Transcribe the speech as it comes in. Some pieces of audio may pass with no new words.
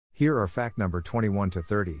Here are fact number 21 to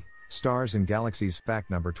 30, stars and galaxies.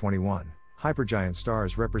 Fact number 21, hypergiant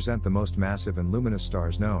stars represent the most massive and luminous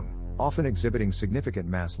stars known, often exhibiting significant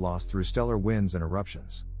mass loss through stellar winds and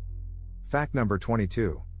eruptions. Fact number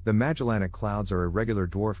 22, the Magellanic Clouds are irregular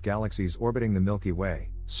dwarf galaxies orbiting the Milky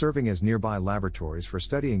Way, serving as nearby laboratories for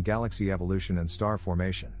studying galaxy evolution and star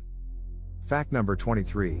formation. Fact number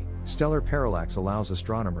 23, stellar parallax allows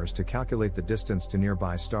astronomers to calculate the distance to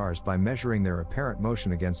nearby stars by measuring their apparent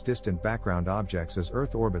motion against distant background objects as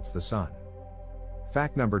Earth orbits the Sun.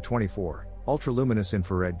 Fact number 24, ultraluminous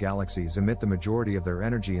infrared galaxies emit the majority of their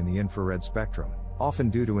energy in the infrared spectrum, often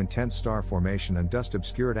due to intense star formation and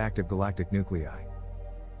dust-obscured active galactic nuclei.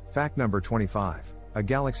 Fact number 25, a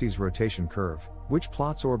galaxy's rotation curve, which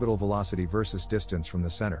plots orbital velocity versus distance from the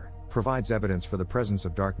center, provides evidence for the presence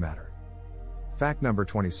of dark matter. Fact number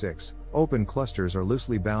 26, open clusters are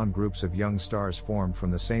loosely bound groups of young stars formed from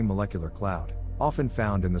the same molecular cloud, often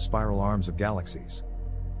found in the spiral arms of galaxies.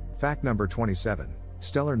 Fact number 27,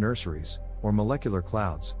 stellar nurseries, or molecular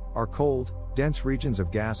clouds, are cold, dense regions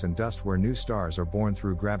of gas and dust where new stars are born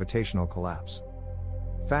through gravitational collapse.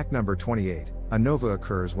 Fact number 28, a nova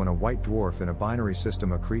occurs when a white dwarf in a binary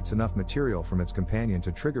system accretes enough material from its companion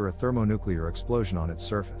to trigger a thermonuclear explosion on its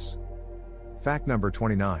surface. Fact number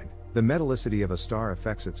 29, the metallicity of a star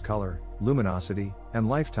affects its color, luminosity, and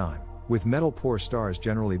lifetime, with metal-poor stars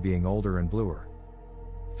generally being older and bluer.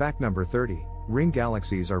 Fact number 30, ring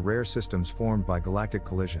galaxies are rare systems formed by galactic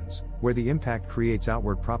collisions, where the impact creates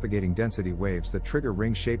outward propagating density waves that trigger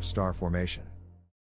ring-shaped star formation.